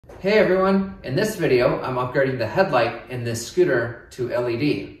Hey everyone, in this video I'm upgrading the headlight in this scooter to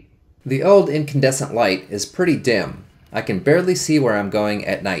LED. The old incandescent light is pretty dim. I can barely see where I'm going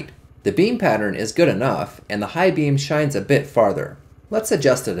at night. The beam pattern is good enough and the high beam shines a bit farther. Let's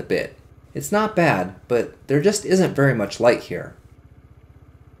adjust it a bit. It's not bad, but there just isn't very much light here.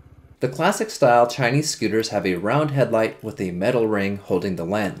 The classic style Chinese scooters have a round headlight with a metal ring holding the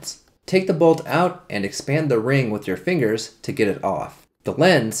lens. Take the bolt out and expand the ring with your fingers to get it off. The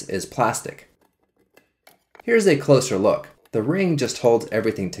lens is plastic. Here's a closer look. The ring just holds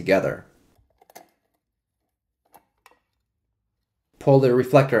everything together. Pull the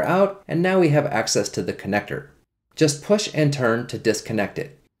reflector out, and now we have access to the connector. Just push and turn to disconnect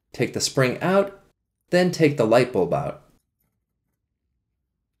it. Take the spring out, then take the light bulb out.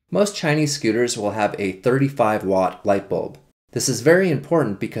 Most Chinese scooters will have a 35-watt light bulb. This is very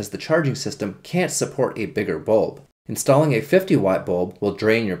important because the charging system can't support a bigger bulb. Installing a 50-watt bulb will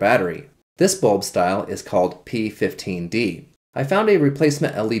drain your battery. This bulb style is called P15D. I found a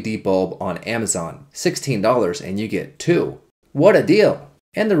replacement LED bulb on Amazon, $16, and you get two. What a deal!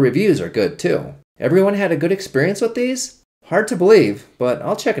 And the reviews are good too. Everyone had a good experience with these? Hard to believe, but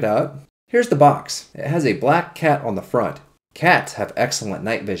I'll check it out. Here's the box. It has a black cat on the front. Cats have excellent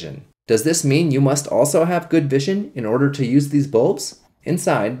night vision. Does this mean you must also have good vision in order to use these bulbs?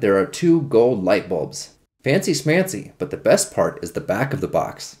 Inside, there are two gold light bulbs. Fancy smancy, but the best part is the back of the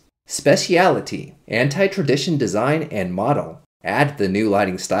box. Speciality, anti-tradition design and model. Add the new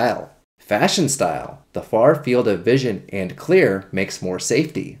lighting style. Fashion style, the far field of vision and clear makes more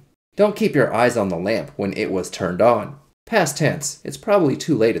safety. Don't keep your eyes on the lamp when it was turned on. Past tense, it's probably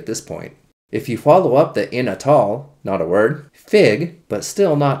too late at this point. If you follow up the in at all, not a word, fig, but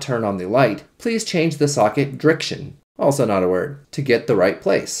still not turn on the light, please change the socket direction, also not a word, to get the right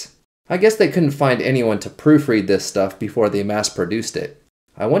place. I guess they couldn't find anyone to proofread this stuff before they mass-produced it.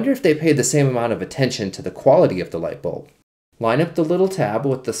 I wonder if they paid the same amount of attention to the quality of the light bulb. Line up the little tab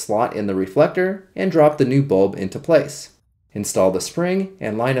with the slot in the reflector and drop the new bulb into place. Install the spring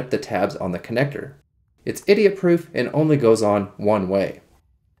and line up the tabs on the connector. It's idiot-proof and only goes on one way.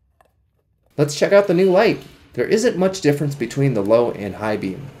 Let's check out the new light. There isn't much difference between the low and high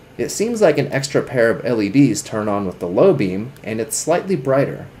beam. It seems like an extra pair of LEDs turn on with the low beam and it's slightly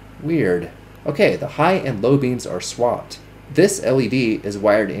brighter. Weird. Okay, the high and low beams are swapped. This LED is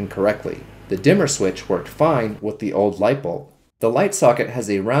wired incorrectly. The dimmer switch worked fine with the old light bulb. The light socket has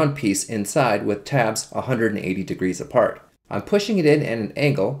a round piece inside with tabs 180 degrees apart. I'm pushing it in at an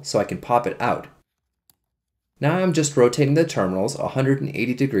angle so I can pop it out. Now I'm just rotating the terminals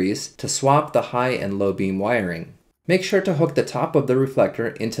 180 degrees to swap the high and low beam wiring. Make sure to hook the top of the reflector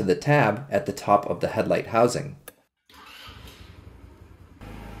into the tab at the top of the headlight housing.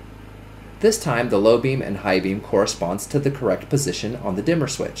 This time the low beam and high beam corresponds to the correct position on the dimmer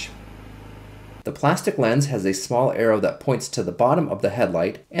switch. The plastic lens has a small arrow that points to the bottom of the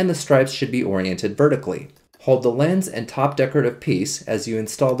headlight and the stripes should be oriented vertically. Hold the lens and top decorative piece as you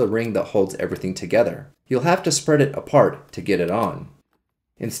install the ring that holds everything together. You'll have to spread it apart to get it on.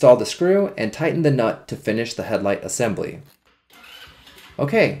 Install the screw and tighten the nut to finish the headlight assembly.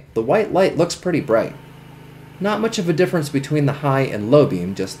 Okay, the white light looks pretty bright. Not much of a difference between the high and low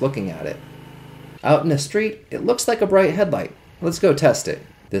beam just looking at it. Out in the street, it looks like a bright headlight. Let's go test it.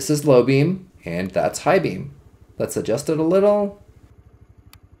 This is low beam, and that's high beam. Let's adjust it a little.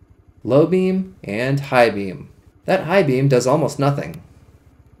 Low beam and high beam. That high beam does almost nothing.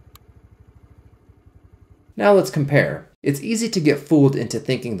 Now let's compare. It's easy to get fooled into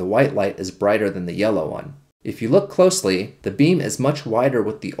thinking the white light is brighter than the yellow one. If you look closely, the beam is much wider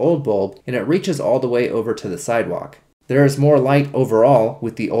with the old bulb and it reaches all the way over to the sidewalk. There is more light overall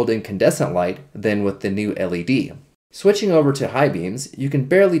with the old incandescent light than with the new LED. Switching over to high beams, you can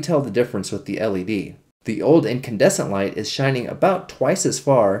barely tell the difference with the LED. The old incandescent light is shining about twice as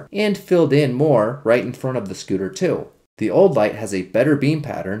far and filled in more right in front of the scooter too. The old light has a better beam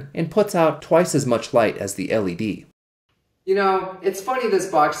pattern and puts out twice as much light as the LED. You know, it's funny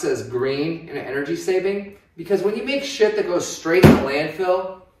this box says green and energy saving, because when you make shit that goes straight in the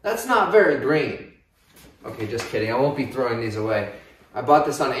landfill, that's not very green. Okay, just kidding. I won't be throwing these away. I bought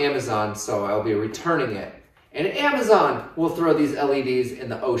this on Amazon, so I'll be returning it. And Amazon will throw these LEDs in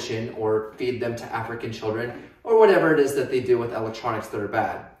the ocean or feed them to African children or whatever it is that they do with electronics that are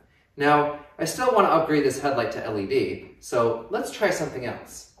bad. Now, I still want to upgrade this headlight to LED, so let's try something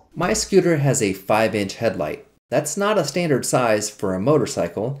else. My scooter has a 5-inch headlight. That's not a standard size for a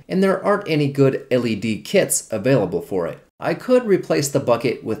motorcycle, and there aren't any good LED kits available for it. I could replace the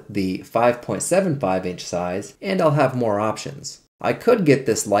bucket with the 5.75-inch size, and I'll have more options. I could get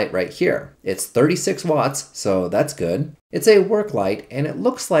this light right here. It's 36 watts, so that's good. It's a work light, and it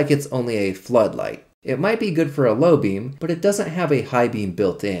looks like it's only a floodlight. It might be good for a low beam, but it doesn't have a high beam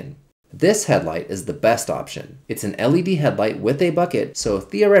built in. This headlight is the best option. It's an LED headlight with a bucket, so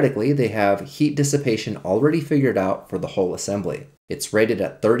theoretically they have heat dissipation already figured out for the whole assembly. It's rated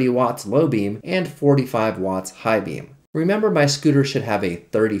at 30 watts low beam and 45 watts high beam. Remember, my scooter should have a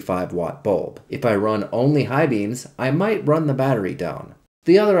 35 watt bulb. If I run only high beams, I might run the battery down.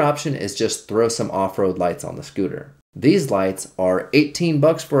 The other option is just throw some off-road lights on the scooter. These lights are 18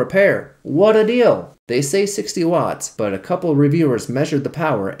 bucks for a pair. What a deal! They say 60 watts, but a couple reviewers measured the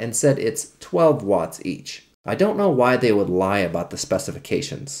power and said it's 12 watts each. I don't know why they would lie about the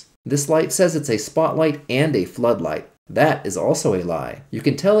specifications. This light says it's a spotlight and a floodlight. That is also a lie. You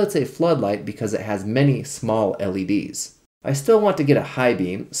can tell it's a floodlight because it has many small LEDs. I still want to get a high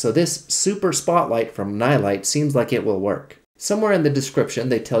beam, so this super spotlight from Nightlight seems like it will work. Somewhere in the description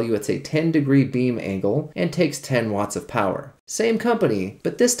they tell you it's a 10-degree beam angle and takes 10 watts of power. Same company,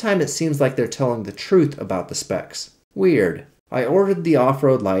 but this time it seems like they're telling the truth about the specs. Weird. I ordered the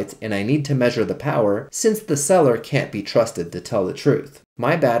off-road lights and I need to measure the power since the seller can't be trusted to tell the truth.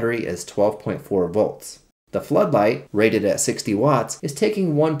 My battery is 12.4 volts. The floodlight, rated at 60 watts, is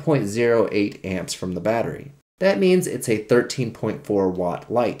taking 1.08 amps from the battery. That means it's a 13.4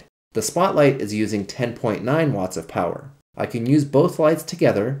 watt light. The spotlight is using 10.9 watts of power. I can use both lights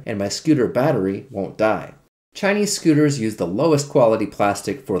together and my scooter battery won't die. Chinese scooters use the lowest quality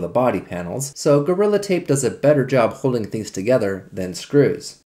plastic for the body panels, so Gorilla Tape does a better job holding things together than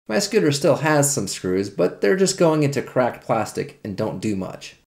screws. My scooter still has some screws, but they're just going into cracked plastic and don't do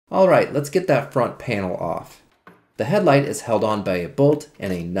much. Alright, let's get that front panel off. The headlight is held on by a bolt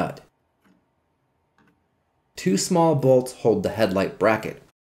and a nut. Two small bolts hold the headlight bracket.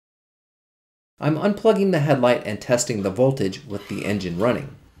 I'm unplugging the headlight and testing the voltage with the engine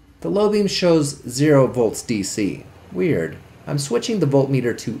running. The low beam shows 0 volts DC. Weird. I'm switching the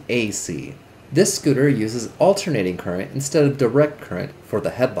voltmeter to AC. This scooter uses alternating current instead of direct current for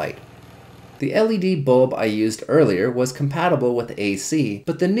the headlight. The LED bulb I used earlier was compatible with AC,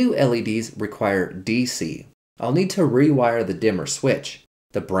 but the new LEDs require DC. I'll need to rewire the dimmer switch.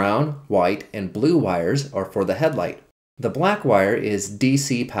 The brown, white, and blue wires are for the headlight. The black wire is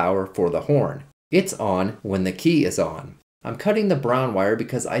DC power for the horn. It's on when the key is on. I'm cutting the brown wire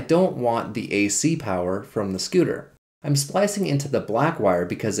because I don't want the AC power from the scooter. I'm splicing into the black wire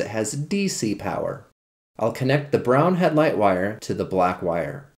because it has DC power. I'll connect the brown headlight wire to the black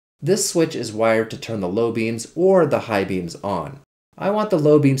wire. This switch is wired to turn the low beams or the high beams on. I want the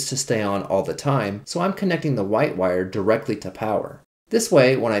low beams to stay on all the time, so I'm connecting the white wire directly to power. This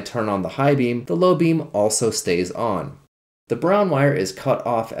way, when I turn on the high beam, the low beam also stays on. The brown wire is cut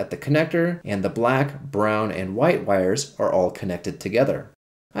off at the connector, and the black, brown, and white wires are all connected together.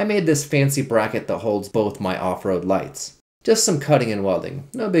 I made this fancy bracket that holds both my off-road lights. Just some cutting and welding,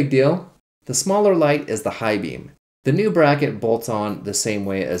 no big deal. The smaller light is the high beam. The new bracket bolts on the same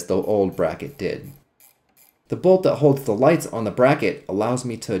way as the old bracket did. The bolt that holds the lights on the bracket allows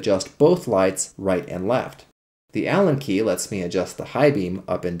me to adjust both lights right and left. The Allen key lets me adjust the high beam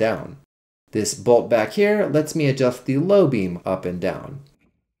up and down. This bolt back here lets me adjust the low beam up and down.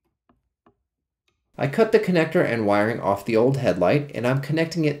 I cut the connector and wiring off the old headlight, and I'm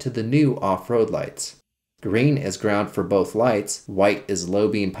connecting it to the new off-road lights. Green is ground for both lights, white is low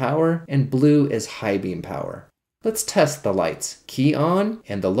beam power, and blue is high beam power. Let's test the lights. Key on,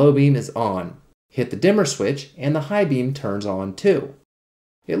 and the low beam is on. Hit the dimmer switch, and the high beam turns on too.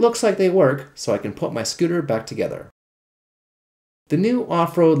 It looks like they work, so I can put my scooter back together. The new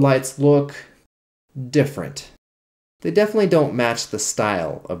off-road lights look different. They definitely don't match the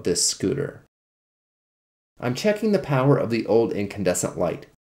style of this scooter. I'm checking the power of the old incandescent light.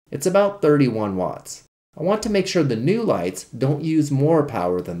 It's about 31 watts. I want to make sure the new lights don't use more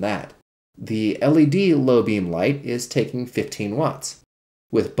power than that. The LED low beam light is taking 15 watts.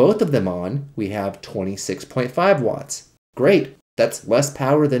 With both of them on, we have 26.5 watts. Great, that's less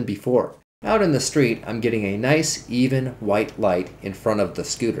power than before. Out in the street, I'm getting a nice, even white light in front of the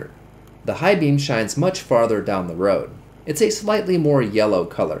scooter. The high beam shines much farther down the road. It's a slightly more yellow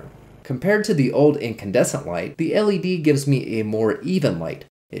color. Compared to the old incandescent light, the LED gives me a more even light.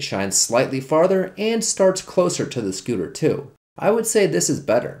 It shines slightly farther and starts closer to the scooter too. I would say this is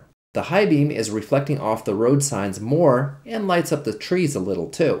better. The high beam is reflecting off the road signs more and lights up the trees a little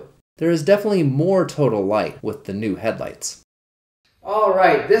too. There is definitely more total light with the new headlights.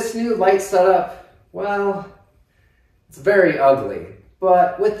 Alright, this new light setup, well, it's very ugly.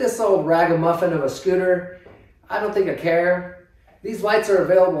 But with this old ragamuffin of a scooter, I don't think I care. These lights are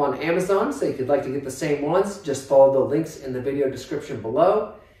available on Amazon, so if you'd like to get the same ones, just follow the links in the video description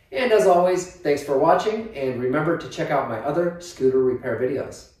below. And as always, thanks for watching, and remember to check out my other scooter repair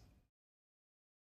videos.